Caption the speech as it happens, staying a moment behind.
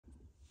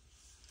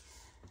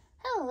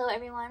Hello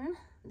everyone,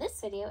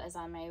 this video is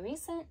on my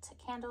recent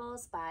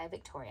Candles by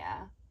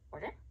Victoria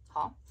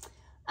haul.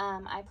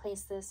 I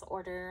placed this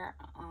order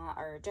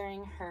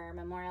during her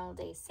Memorial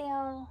Day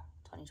sale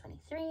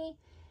 2023,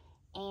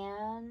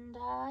 and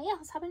yeah,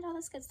 let's hop into all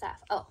this good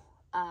stuff.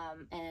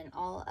 And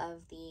all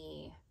of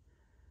the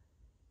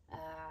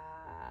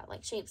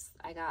like shapes,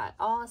 I got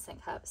all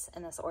scent cups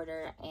in this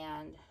order,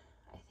 and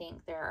I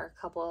think there are a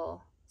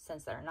couple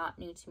scents that are not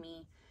new to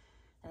me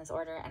in this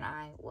order, and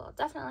I will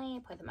definitely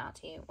point them out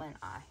to you when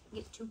I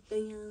get to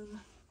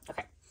them.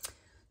 Okay,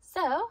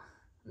 so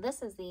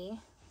this is the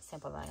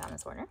sample that I got in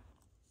this order.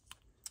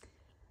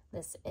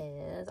 This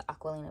is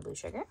Aqualina Blue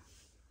Sugar,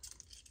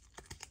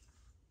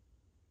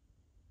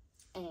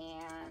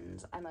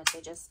 and I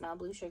mostly just smell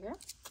blue sugar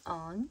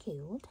on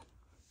Cold.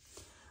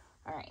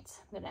 All right,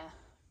 I'm gonna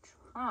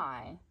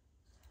try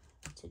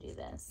to do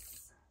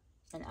this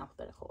in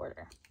alphabetical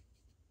order,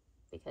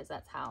 because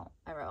that's how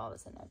I wrote all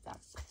this in notes down.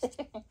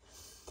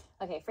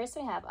 Okay, first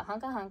we have a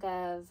hunk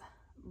of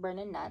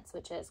Burnin' Nuts,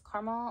 which is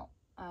caramel,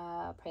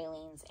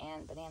 pralines,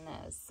 and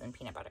bananas and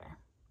peanut butter,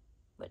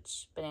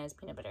 which bananas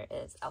peanut butter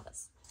is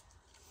Elvis.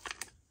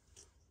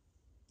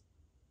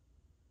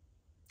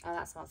 Oh,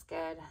 that smells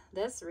good.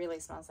 This really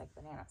smells like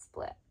banana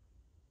split.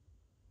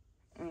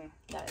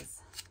 That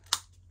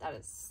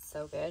is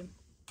so good.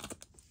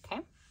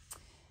 Okay.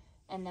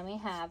 And then we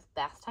have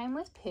Bath Time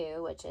with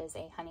Pooh, which is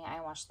a Honey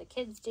I Wash the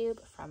Kids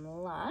dupe from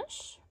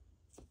Lush.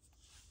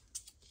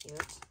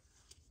 Cute.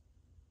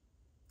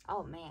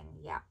 Oh man,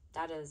 yeah,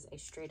 that is a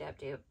straight up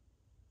dupe.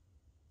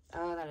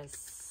 Oh, that is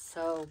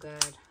so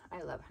good.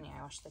 I love Honey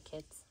I Wash the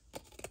Kids.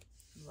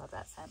 Love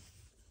that scent.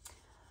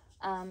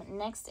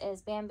 Next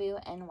is Bamboo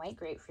and White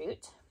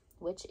Grapefruit,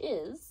 which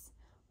is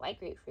white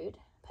grapefruit,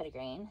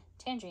 petitgrain,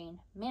 tangerine,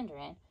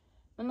 mandarin,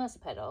 mimosa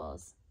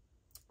petals,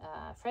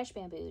 fresh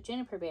bamboo,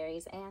 juniper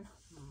berries, and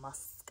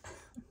musk.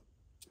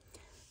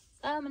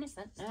 So many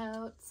scent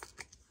notes.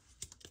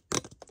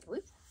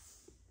 Whoop.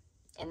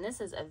 And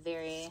this is a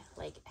very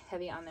like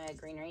heavy on the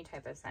greenery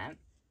type of scent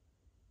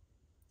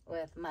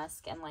with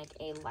musk and like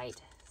a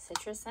light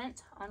citrus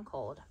scent on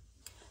Cold.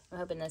 I'm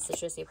hoping the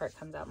citrusy part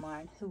comes out more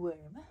on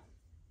Worm.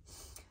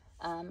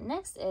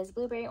 Next is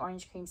Blueberry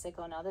Orange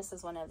Creamsicle. Now this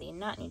is one of the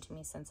not new to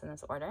me scents in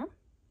this order.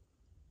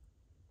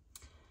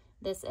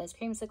 This is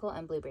Creamsicle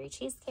and Blueberry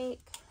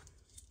Cheesecake.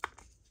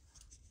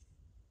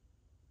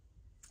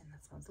 And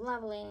that smells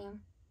lovely.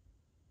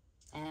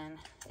 And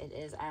it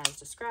is as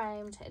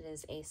described. It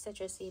is a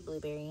citrusy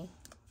blueberry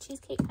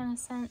cheesecake kind of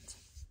scent.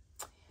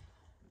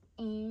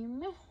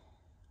 And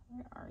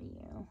where are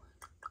you?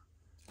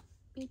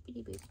 Beep,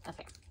 beep, beep.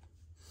 Okay.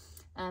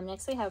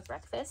 Next we have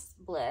Breakfast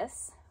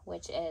Bliss,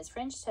 which is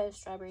French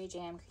toast, strawberry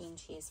jam, cream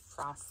cheese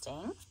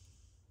frosting.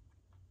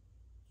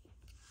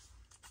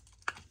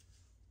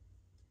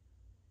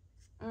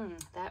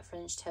 That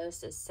French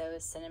toast is so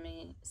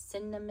cinnamony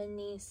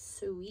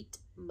sweet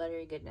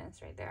buttery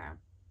goodness right there.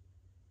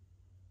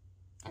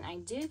 And I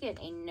do get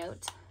a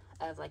note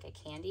of like a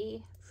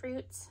candy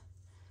fruit.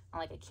 Not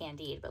like a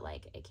candied, but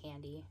like a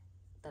candy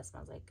that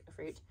smells like a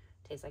fruit,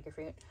 tastes like a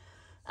fruit.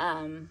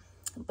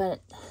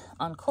 But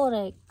on Cold,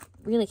 I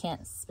really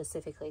can't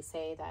specifically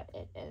say that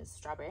it is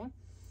strawberry.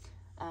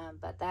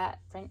 But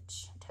that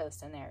French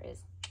toast in there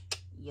is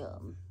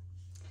yum.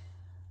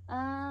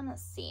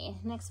 Let's see.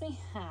 Next we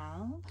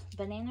have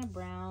Banana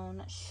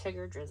Brown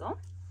Sugar Drizzle,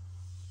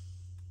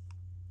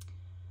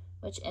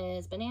 which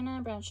is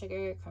banana, brown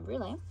sugar, creme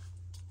brulee.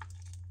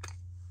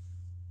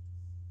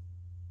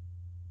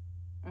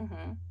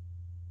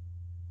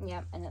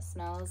 Yep, and it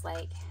smells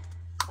like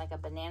a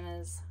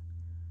bananas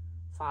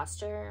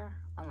Foster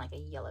on like a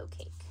yellow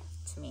cake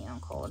to me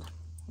on Cold.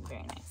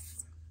 Very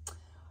nice.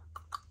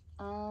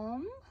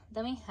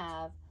 Then we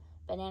have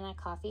Banana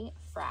Coffee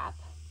Frap,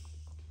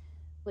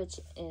 which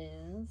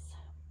is,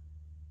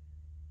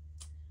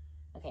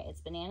 okay,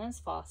 it's bananas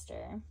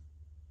Foster,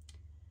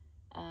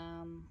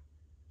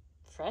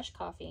 fresh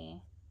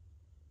coffee,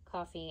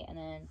 and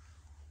then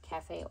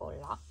cafe au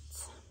latte.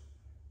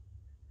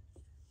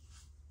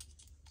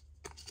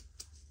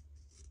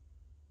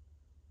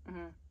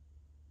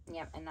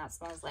 Yep, and that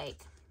smells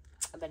like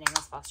a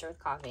bananas Foster with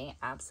coffee.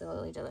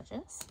 Absolutely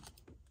delicious.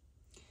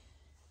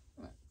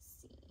 Let's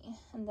see.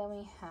 And then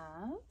we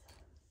have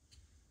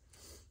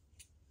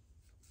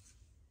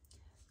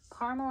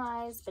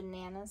Caramelized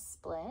Banana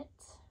Split.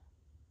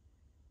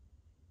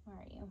 Where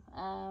are you?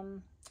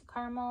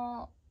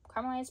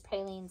 Caramelized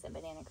pralines and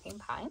banana cream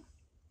pie.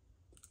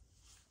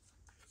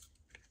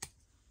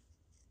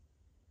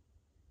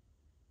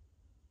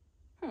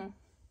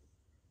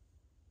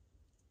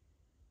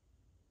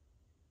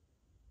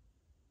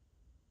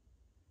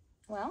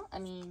 Well, I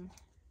mean,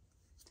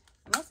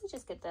 I mostly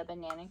just get the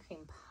banana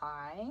cream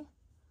pie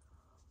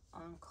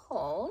on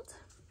Cold.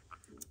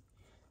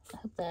 I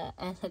hope that,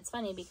 and it's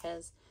funny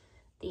because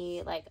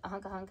the like a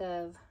hunk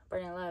of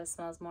Burnin' Love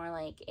smells more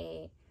like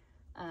a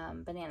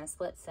banana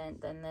split scent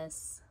than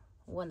this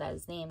one that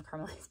is named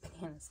Caramelized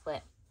Banana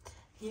Split.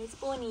 It's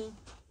funny.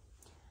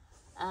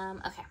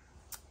 Okay.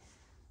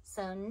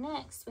 So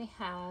next we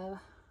have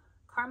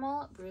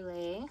caramel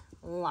brulee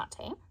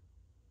latte,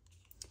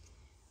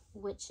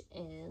 which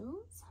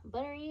is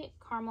buttery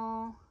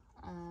caramel,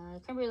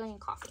 creme brulee, and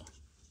coffee.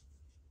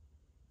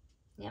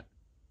 Yep.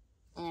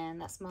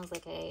 And that smells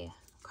like a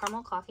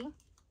caramel coffee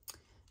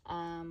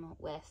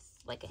with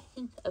like a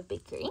hint of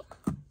bakery.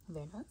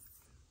 Very nice.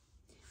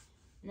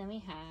 And then we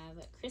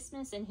have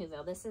Christmas in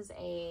Whoville. This is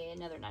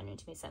another 9 new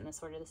to me set in this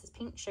order. This is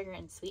pink sugar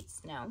and sweet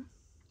snow.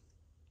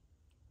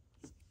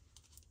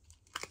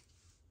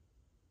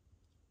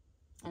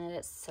 And it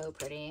is so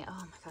pretty. Oh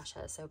my gosh,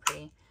 that is so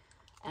pretty.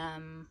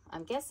 I'm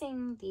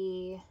guessing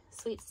the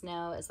sweet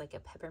snow is like a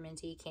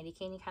pepperminty candy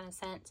kind of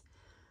scent.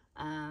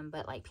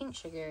 But like pink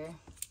sugar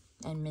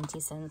and minty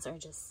scents are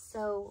just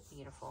so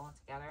beautiful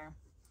together.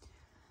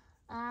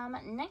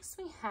 Next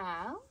we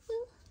have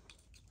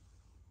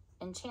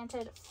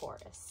Enchanted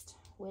Forest,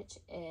 which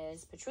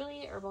is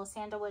patchouli, herbal,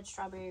 sandalwood,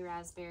 strawberry,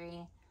 raspberry,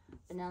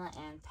 vanilla,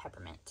 and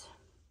peppermint.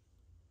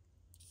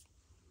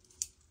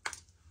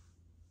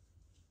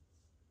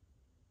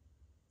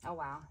 Oh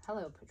wow,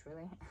 hello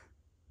patchouli.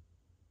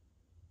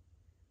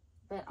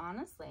 But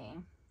honestly,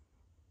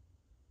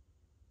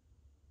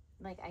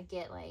 like I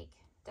get like,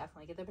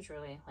 definitely get the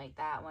patchouli. Like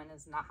that one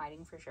is not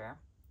hiding for sure.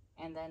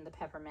 And then the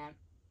peppermint,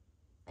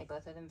 like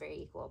both of them very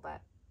equal,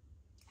 but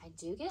I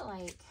do get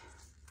like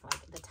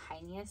the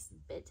tiniest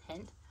bit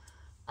hint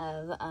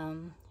of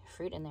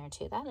fruit in there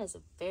too. That is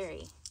a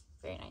very,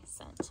 very nice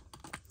scent.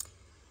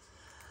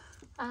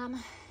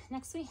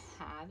 Next we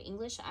have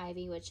English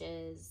Ivy, which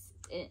is,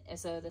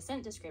 so the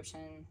scent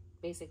description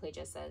basically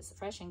just says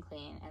fresh and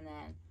clean, and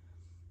then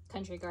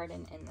country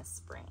garden in the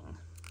spring.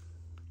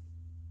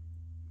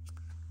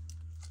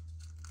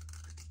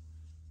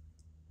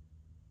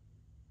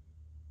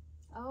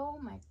 Oh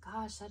my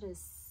gosh, that is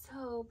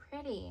so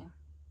pretty.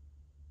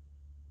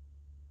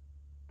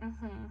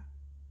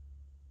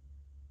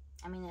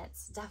 I mean,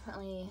 it's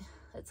definitely,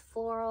 it's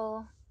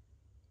floral,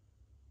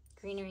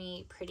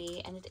 greenery,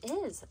 pretty, and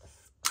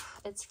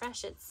it's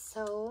fresh. It's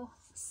so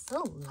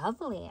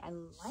lovely. I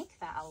like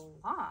that a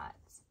lot.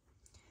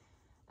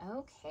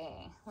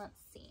 Okay,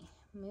 let's see.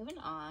 Moving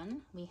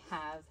on, we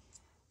have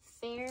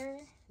Fair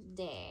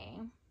Day,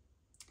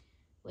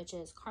 which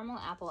is caramel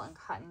apple and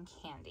cotton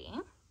candy.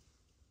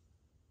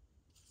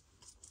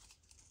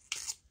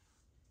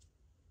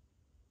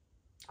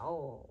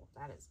 Oh,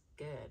 that is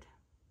good.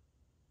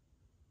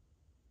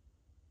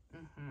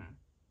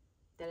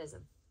 That is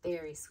a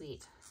very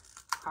sweet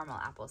caramel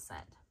apple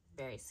scent.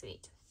 Very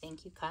sweet.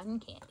 Thank you, cotton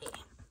candy.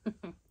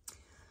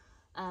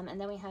 And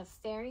then we have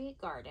Fairy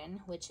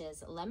Garden, which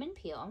is lemon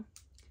peel,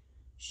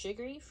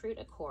 sugary fruit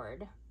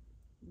accord,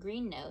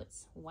 green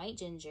notes, white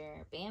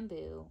ginger,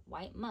 bamboo,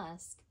 white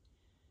musk,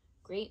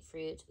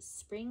 grapefruit,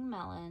 spring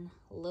melon,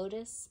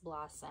 lotus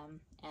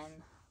blossom,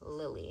 and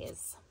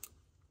lilies.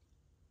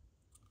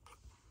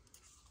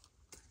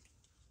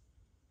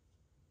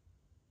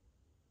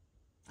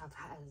 Oh,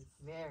 that is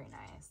very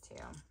nice too.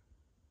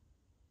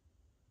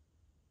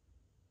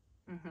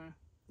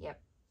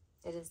 Yep.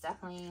 It is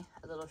definitely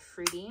a little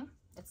fruity.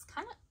 It's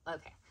kind of,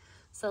 okay.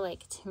 So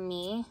like to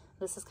me,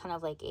 this is kind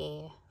of like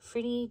a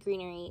fruity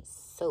greenery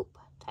soap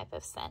type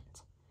of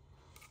scent.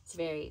 It's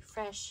very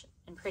fresh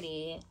and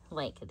pretty,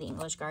 like the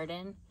English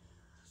Garden,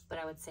 but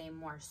I would say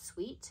more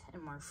sweet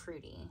and more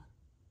fruity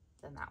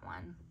than that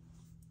one.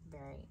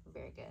 Very,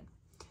 very good.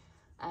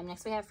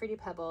 Next we have Fruity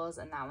Pebbles,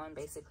 and that one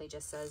basically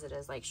just says it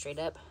is like straight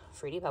up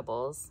Fruity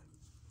Pebbles.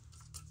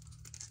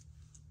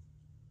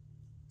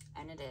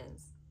 And it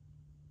is.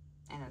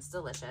 And it's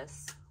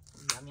delicious.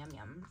 Yum, yum,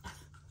 yum.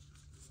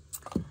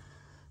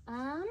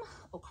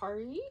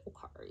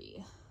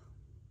 Okari.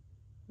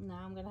 Now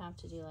I'm gonna have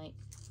to do like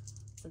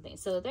something.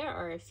 So there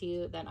are a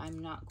few that I'm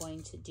not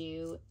going to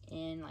do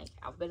in like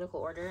alphabetical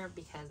order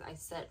because I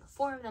set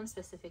 4 of them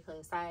specifically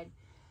aside,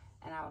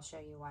 and I will show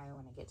you why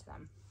when I get to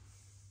them.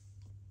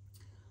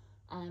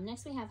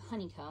 Next we have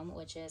Honeycomb,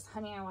 which is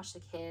Honey I Wash the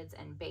Kids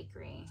and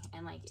Bakery.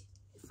 And like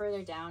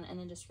further down in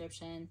the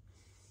description,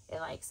 it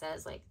like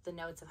says like the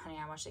notes of Honey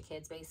I Wash the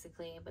Kids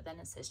basically, but then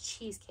it says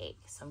cheesecake.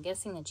 So I'm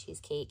guessing the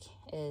cheesecake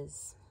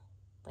is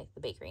like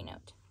the bakery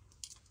note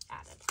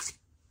added.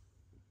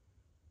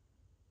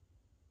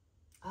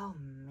 Oh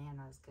man,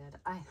 that was good.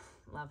 I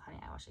love Honey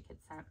I Wash the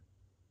Kids scent.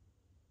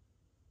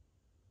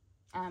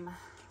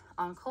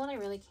 On cold, I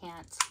really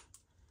can't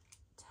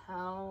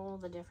tell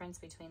the difference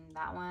between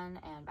that one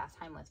and Bath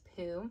Time with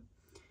Pooh.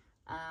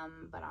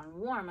 But on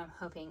warm, I'm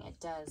hoping it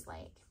does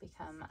like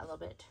become a little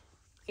bit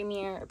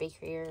creamier or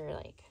bakerier, or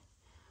like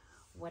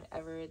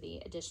whatever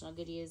the additional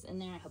goodie is in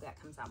there. I hope that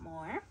comes out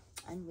more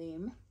on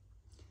warm.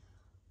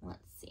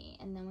 Let's see.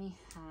 And then we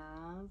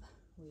have,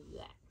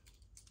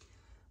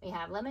 we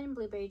have Lemon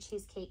Blueberry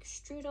Cheesecake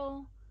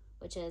Strudel,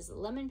 which is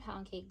lemon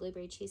pound cake,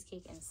 blueberry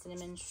cheesecake, and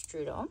cinnamon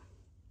strudel.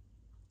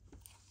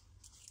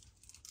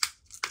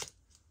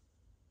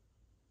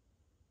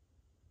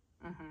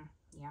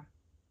 Yeah.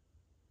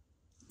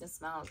 It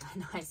smells, I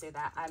know I say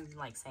that, I'm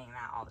like saying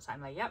that all the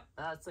time, like, yep,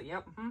 that's,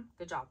 yep,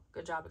 good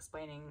job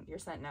explaining your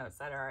scent notes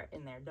that are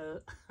in there, duh.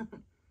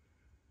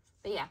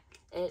 But yeah,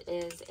 it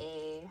is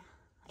a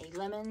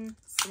lemon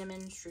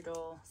cinnamon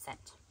strudel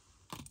scent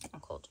on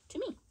cold to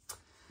me.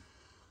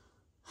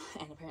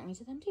 And apparently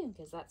to them too,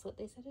 because that's what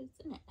they said is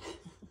in it.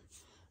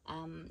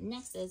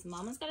 Next is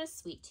Mama's Got a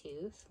Sweet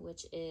Tooth,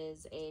 which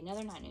is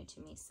another Not New to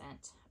Me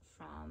scent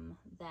from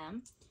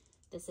them.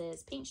 This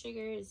is pink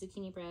sugar,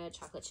 zucchini bread,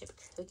 chocolate chip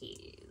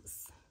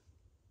cookies.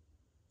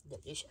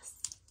 Delicious.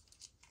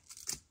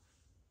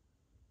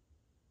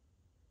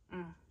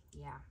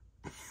 Yeah.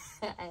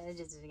 I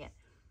just did it again.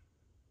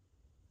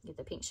 Get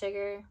the pink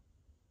sugar,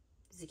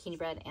 zucchini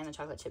bread, and the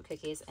chocolate chip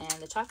cookies. And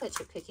the chocolate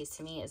chip cookies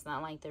to me is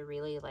not like the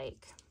really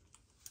like,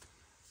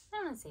 I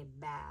don't want to say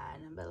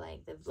bad, but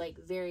like the like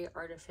very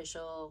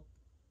artificial,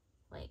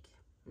 like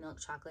milk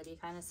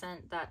chocolatey kind of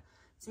scent. That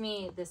to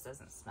me, this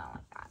doesn't smell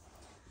like that.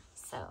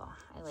 So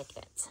I like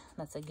it.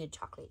 That's a good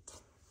chocolate.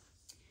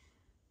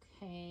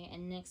 Okay,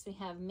 and next we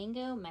have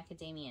Mango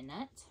Macadamia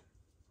Nut,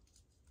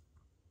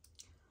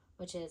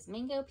 which is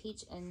mango,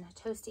 peach, and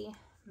toasty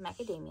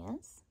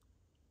macadamias.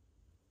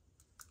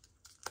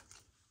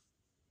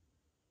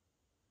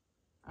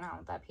 Oh,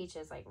 that peach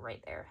is like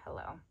right there.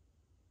 Hello.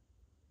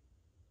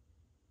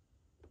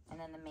 And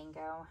then the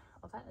mango.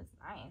 Oh, that is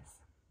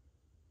nice.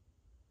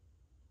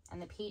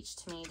 And the peach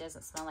to me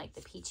doesn't smell like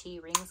the peachy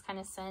rings kind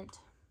of scent,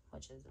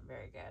 which is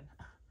very good.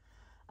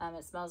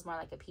 It smells more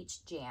like a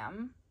peach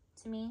jam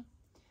to me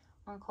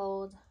on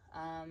cold.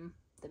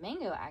 The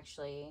mango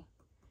actually,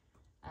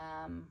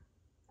 I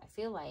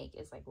feel like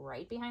is like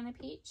right behind the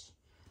peach,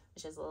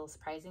 which is a little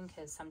surprising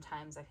because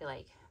sometimes I feel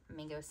like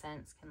mango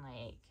scents can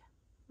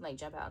like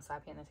jump out and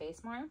slap you in the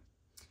face more.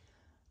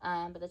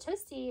 But the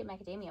toasty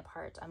macadamia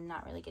part, I'm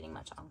not really getting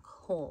much on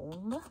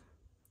cold.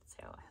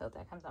 So I hope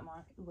that comes out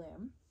more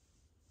warm.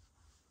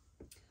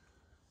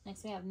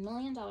 Next we have $1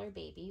 Million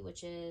Baby,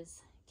 which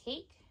is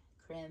cake,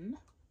 creme,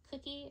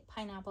 cookie,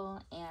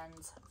 pineapple,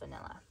 and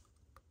vanilla.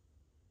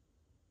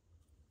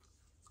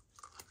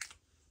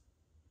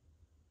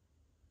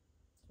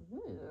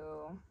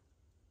 Ooh.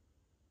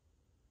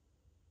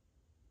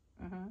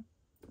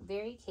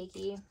 Very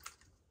cakey,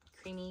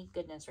 creamy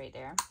goodness right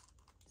there.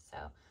 So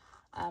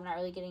I'm not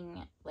really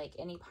getting like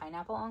any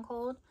pineapple on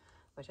cold,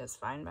 which is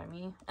fine by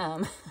me.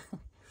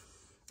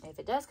 If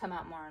it does come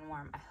out more and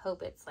warm, I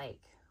hope it's like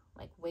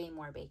way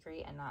more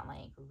bakery and not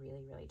like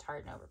really, really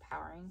tart and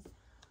overpowering.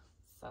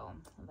 So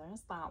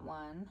there's that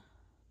one.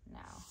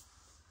 Now,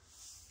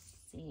 let's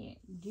see,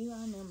 do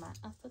I know my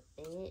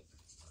alphabet?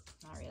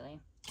 Not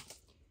really.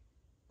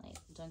 Like,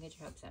 don't get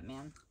your hopes up,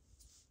 man.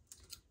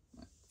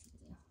 Let's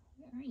see.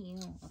 Where are you?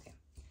 Okay.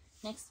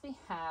 Next we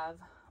have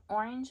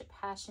Orange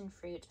Passion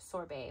Fruit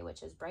Sorbet,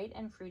 which is bright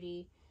and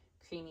fruity,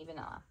 creamy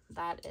vanilla.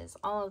 That is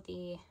all of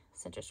the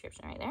scent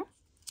description right there.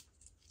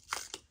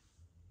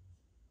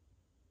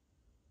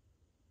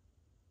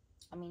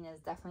 I mean,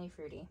 it's definitely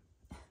fruity.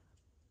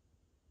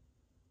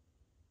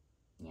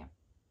 Yeah.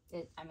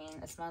 I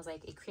mean, it smells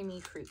like a creamy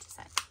fruit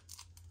scent.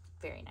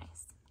 Very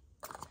nice.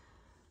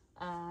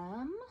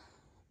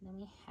 Then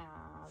we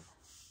have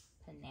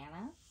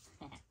Banana,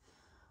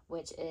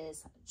 which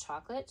is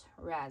chocolate,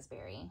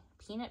 raspberry,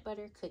 peanut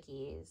butter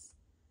cookies,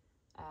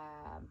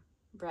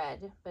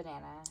 bread,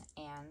 banana,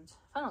 and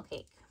funnel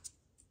cake.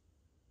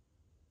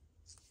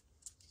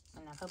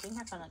 And I'm hoping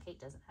her funnel cake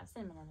doesn't have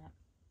cinnamon in it.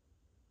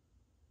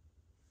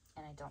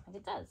 And I don't think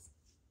it does.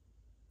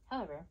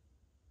 However,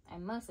 I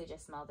mostly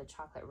just smell the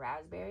chocolate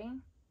raspberry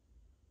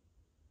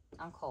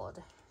on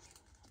cold.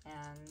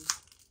 And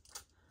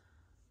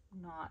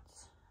I'm not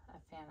a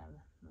fan of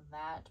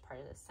that part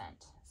of the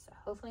scent. So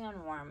hopefully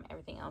on warm,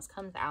 everything else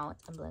comes out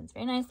and blends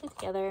very nicely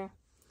together.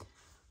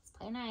 Let's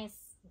play nice.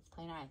 Let's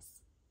play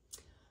nice.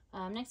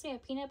 Next we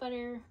have peanut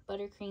butter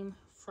buttercream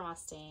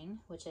frosting,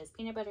 which is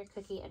peanut butter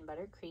cookie and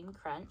buttercream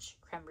crunch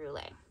creme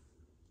brulee.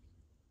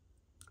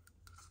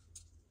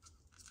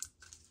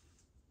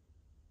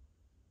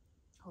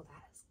 Oh,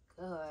 that is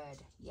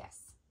good.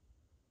 Yes.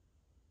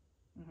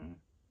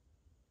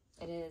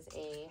 It is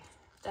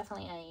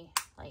definitely a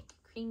like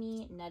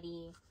creamy,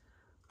 nutty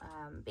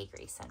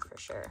bakery scent for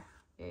sure.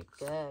 Very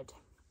good.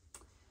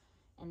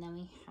 And then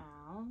we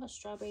have a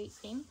strawberry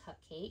cream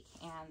cupcake,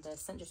 and the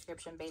scent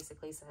description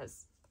basically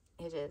says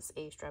it is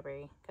a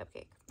strawberry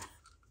cupcake.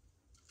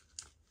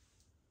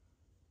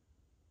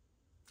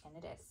 And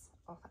it is.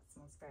 Oh, that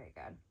smells very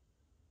good.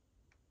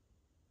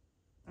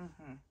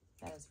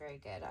 That is very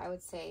good. I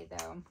would say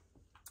though,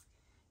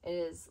 it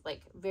is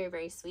like very,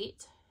 very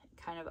sweet,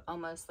 kind of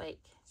almost like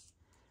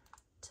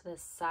to the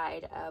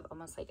side of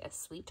almost like a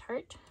sweet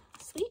tart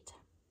sweet,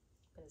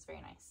 but it's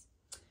very nice.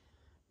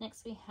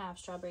 Next we have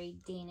strawberry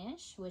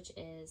Danish, which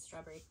is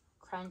strawberry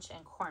crunch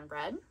and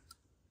cornbread.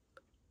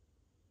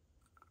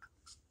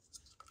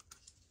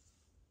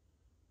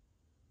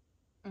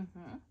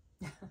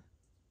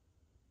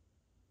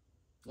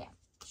 Yeah,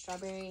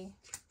 strawberry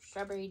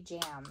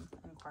jam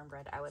and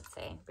cornbread, I would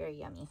say. Very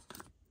yummy.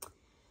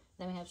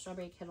 Then we have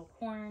strawberry kettle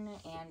corn,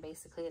 and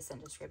basically the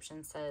scent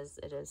description says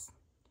it is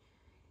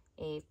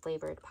a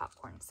flavored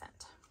popcorn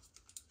scent.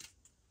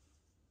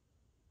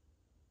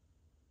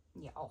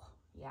 Yeah, oh,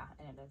 yeah,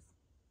 and it is.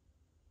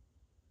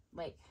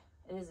 Like,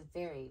 it is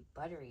very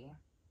buttery.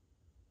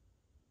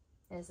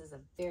 This is a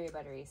very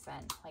buttery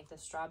scent. Like the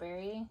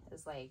strawberry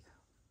is like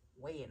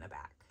way in the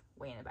back.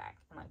 Way in the back.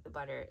 And like the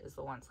butter is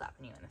the one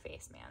slapping you in the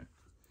face, man.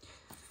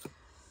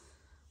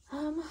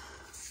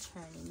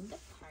 Turning the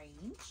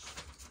page.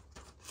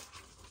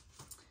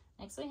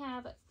 Next we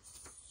have,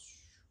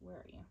 where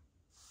are you?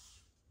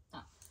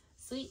 Oh,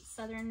 Sweet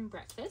Southern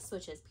Breakfast,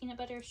 which is peanut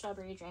butter,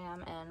 strawberry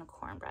jam, and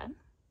cornbread.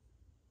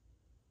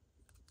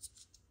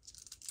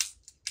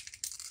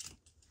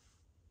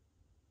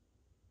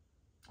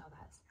 Oh,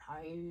 that's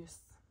nice.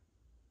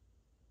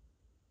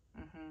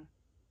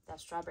 That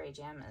strawberry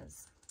jam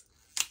is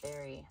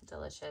very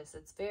delicious.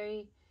 It's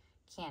very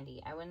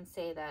candy. I wouldn't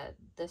say that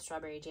this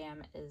strawberry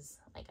jam is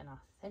like an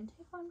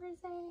authentic one per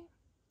se,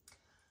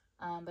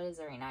 but it's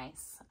very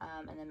nice.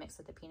 And then mixed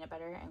with the peanut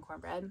butter and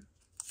cornbread.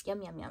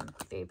 Yum, yum, yum.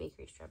 Very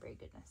bakery strawberry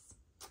goodness.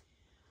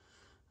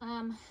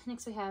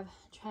 Next we have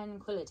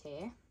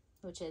Tranquilite,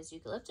 which is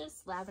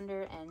eucalyptus,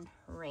 lavender, and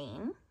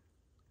rain.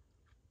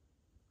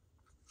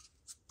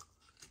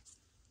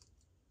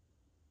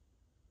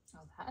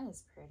 Oh, that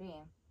is pretty.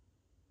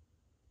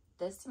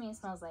 This to me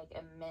smells like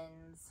a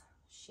men's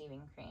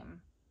shaving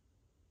cream.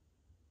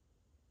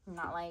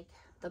 Not like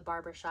the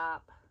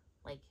barbershop,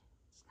 like,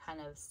 kind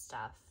of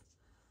stuff.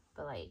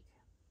 But, like,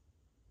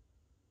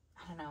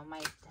 I don't know,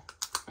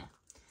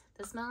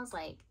 this smells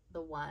like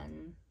the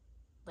one,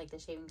 like the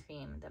shaving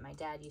cream that my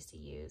dad used to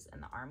use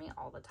in the Army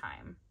all the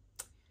time.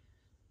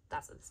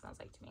 That's what it smells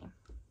like to me.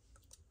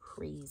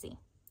 Crazy.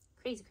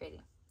 Crazy,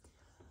 crazy.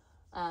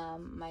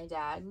 My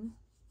dad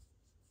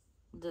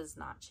does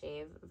not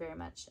shave very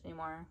much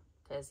anymore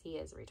because he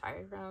is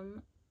retired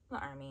from the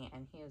Army,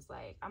 and he was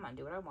like, I'm gonna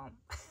do what I want.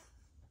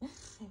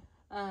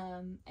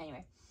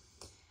 Anyway,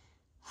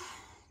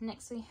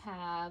 next we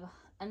have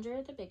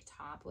Under the Big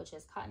Top, which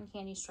is cotton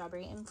candy,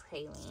 strawberry, and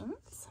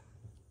pralines.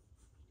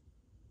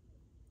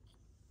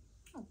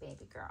 Oh,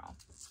 baby girl.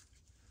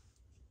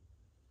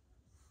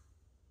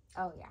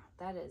 Oh yeah,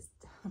 that is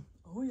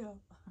oh yeah,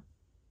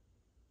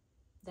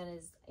 that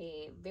is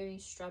a very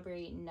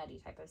strawberry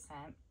nutty type of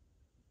scent,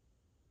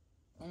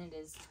 and it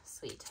is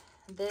sweet.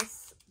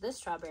 This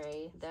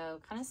strawberry though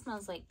kind of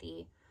smells like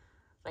the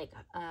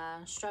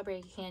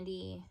strawberry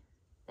candy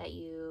that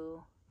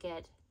you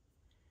get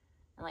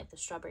in like the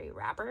strawberry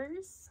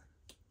wrappers.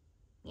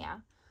 Yeah.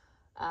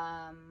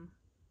 And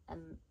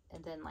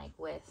then like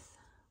with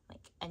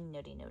like a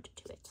nutty note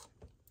to it.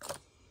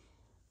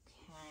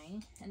 Okay.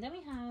 And then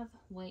we have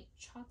white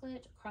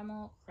chocolate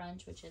caramel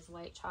crunch, which is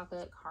white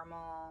chocolate,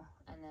 caramel,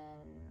 and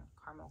then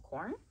caramel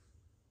corn.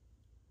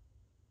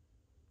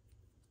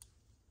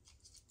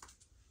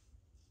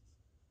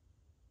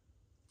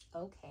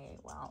 Okay,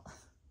 well,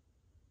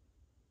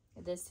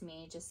 this to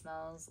me just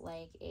smells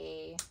like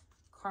a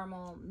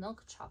caramel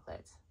milk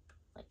chocolate,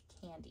 like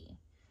candy.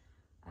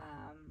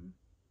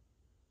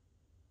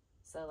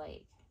 So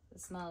like it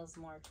smells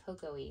more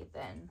cocoa-y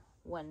than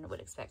one would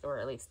expect, or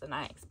at least than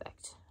I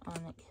expect on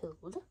it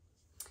cold.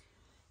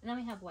 And then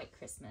we have White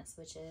Christmas,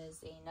 which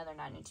is another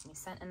not new to me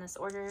scent in this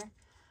order.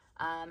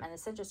 And the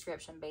scent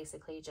description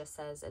basically just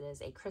says it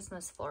is a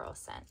Christmas floral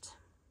scent.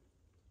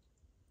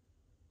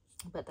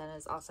 But that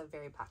is also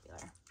very popular.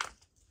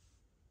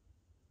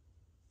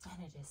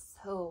 And it is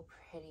so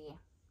pretty.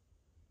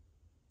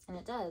 And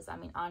it does, I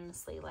mean,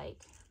 honestly, like,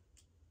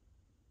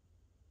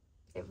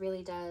 it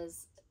really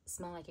does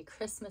smell like a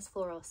Christmas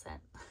floral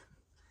scent.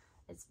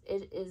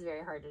 It is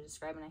very hard to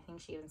describe, and I think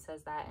she even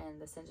says that in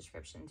the scent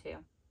description too.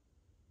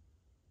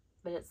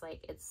 But it's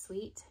like, it's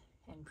sweet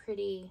and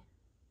pretty,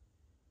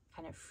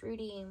 kind of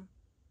fruity,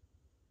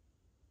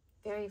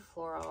 very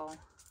floral,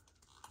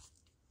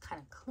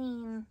 kind of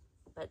clean,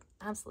 but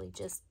absolutely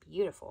just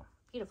beautiful.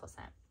 Beautiful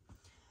scent.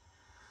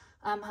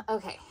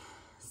 Okay,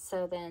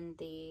 so then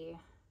the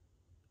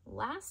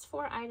last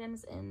 4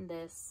 items in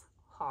this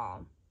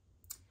haul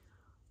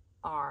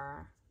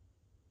are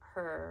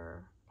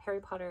her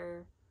Harry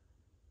Potter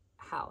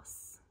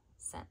house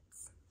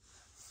scents.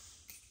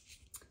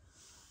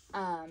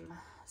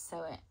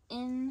 So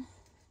in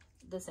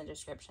the scent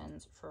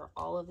descriptions for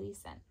all of these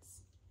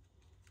scents,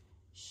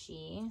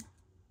 she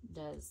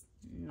does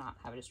not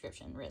have a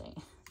description, really.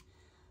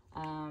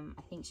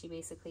 I think she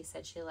basically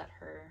said she let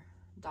her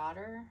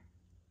daughter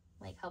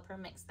like help her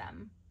mix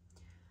them.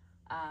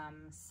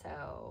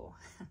 So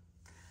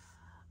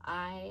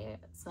I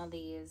smelled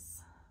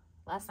these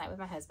last night with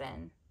my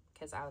husband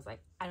because I was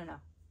like, I don't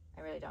know.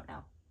 I really don't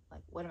know.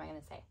 Like, what am I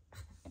going to say?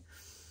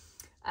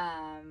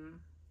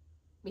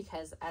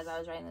 Because as I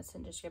was writing the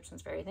scent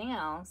descriptions for everything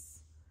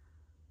else,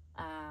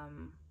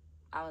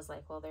 I was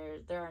like, well,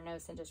 there are no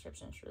scent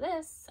descriptions for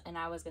this. And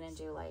I was going to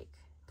do like,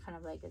 kind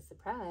of like a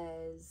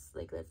surprise,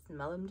 like let's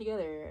smell them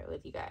together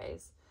with you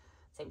guys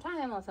same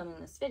time while filming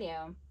this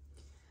video.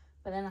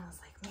 But then I was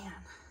like, man,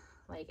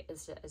 like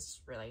it's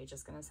really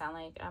just gonna sound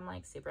like I'm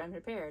like super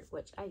unprepared,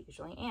 which I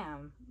usually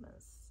am.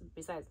 That's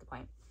besides the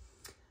point.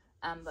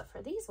 But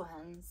for these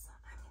ones,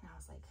 I mean, I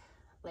was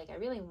like I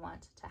really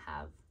want to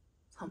have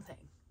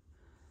something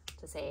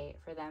to say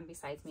for them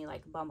besides me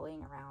like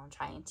bumbling around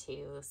trying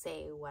to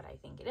say what I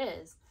think it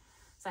is.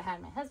 So I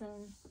had my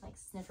husband like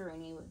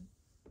snifferoony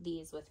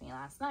these with me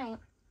last night,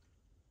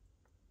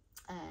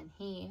 and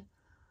he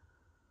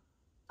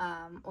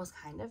was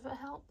kind of a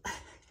help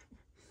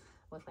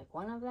with like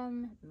one of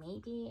them,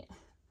 maybe.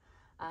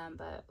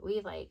 But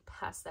we like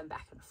passed them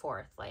back and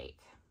forth like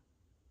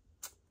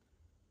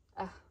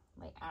I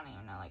don't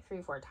even know, like 3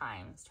 or 4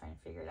 times trying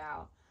to figure it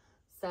out.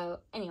 So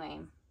anyway,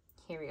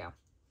 here we go.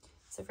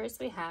 So first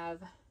we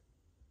have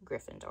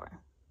Gryffindor.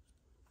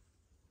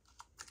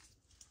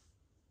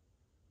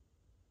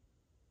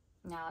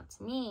 Now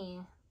to me,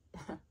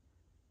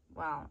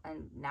 well,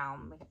 and now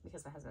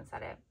because my husband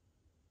said it,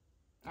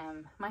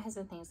 my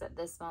husband thinks that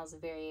this smells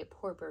very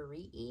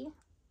potpourri-y.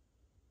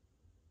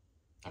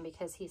 And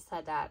because he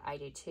said that, I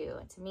do too.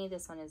 And to me,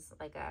 this one is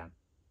like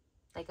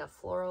a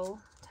floral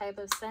type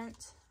of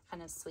scent,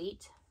 kind of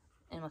sweet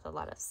and with a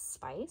lot of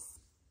spice.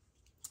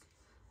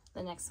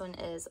 The next one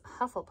is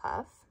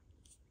Hufflepuff.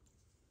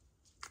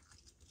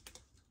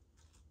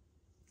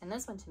 And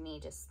this one to me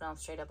just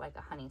smells straight up like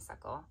a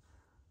honeysuckle.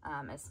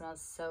 It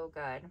smells so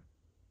good.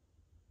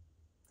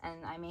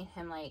 And I made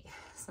him like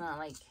smell it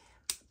like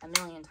a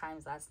million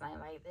times last night.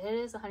 Like, it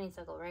is a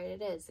honeysuckle, right?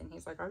 It is. And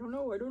he's like, I don't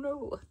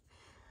know.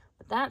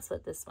 But that's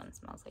what this one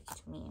smells like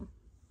to me.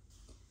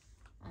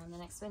 The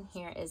next one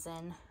here is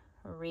in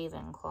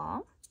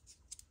Ravenclaw.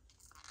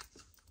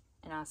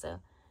 And also,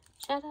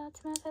 shout out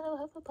to my fellow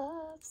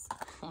Hufflepuffs.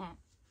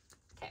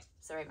 Okay,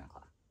 so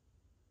Ravenclaw.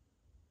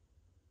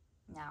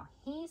 Now,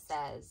 he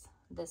says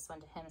this one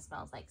to him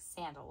smells like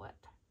sandalwood.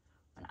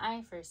 When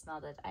I first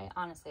smelled it, I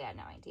honestly had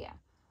no idea.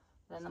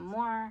 Then the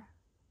more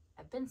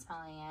I've been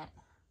smelling it,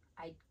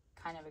 I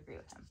kind of agree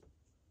with him.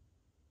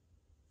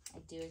 I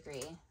do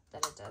agree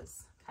that it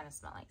does kind of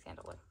smell like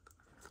sandalwood.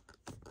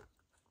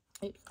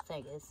 Oops, there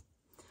it is.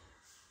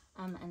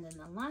 And then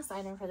the last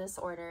item for this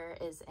order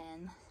is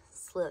in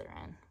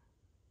Slytherin.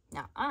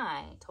 Now,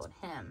 I told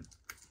him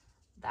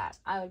that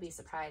I would be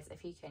surprised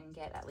if he can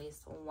get at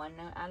least one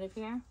note out of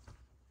here,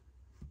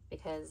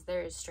 because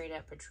there is straight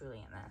up patchouli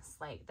in this.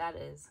 Like, that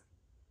is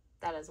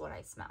what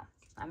I smell.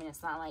 I mean,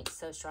 it's not like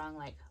so strong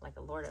like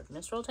a Lord of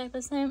Mistral type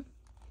of scent.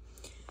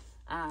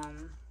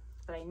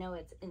 But I know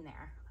it's in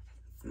there.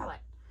 Like, I can smell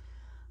it.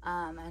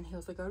 And he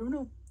was like, I don't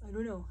know. And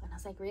I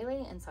was like,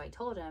 really? And so I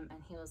told him,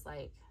 and he was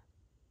like,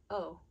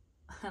 oh.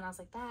 And I was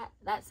like,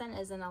 that scent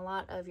is in a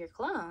lot of your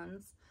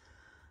colognes.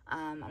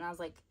 And I was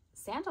like,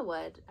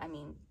 sandalwood, I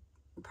mean,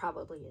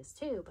 probably is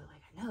too, but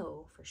like, I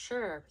know for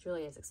sure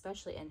patchouli is,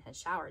 especially in his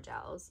shower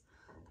gels.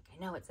 Like,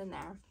 I know it's in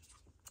there.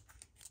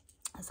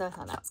 So I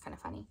thought that was kind of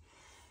funny.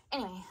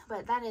 Anyway,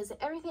 but that is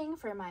everything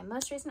for my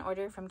most recent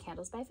order from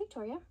Candles by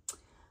Victoria.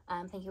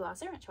 Thank you all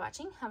so much for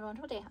watching. Have a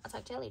wonderful day. I'll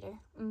talk to you later.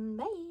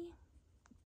 Bye.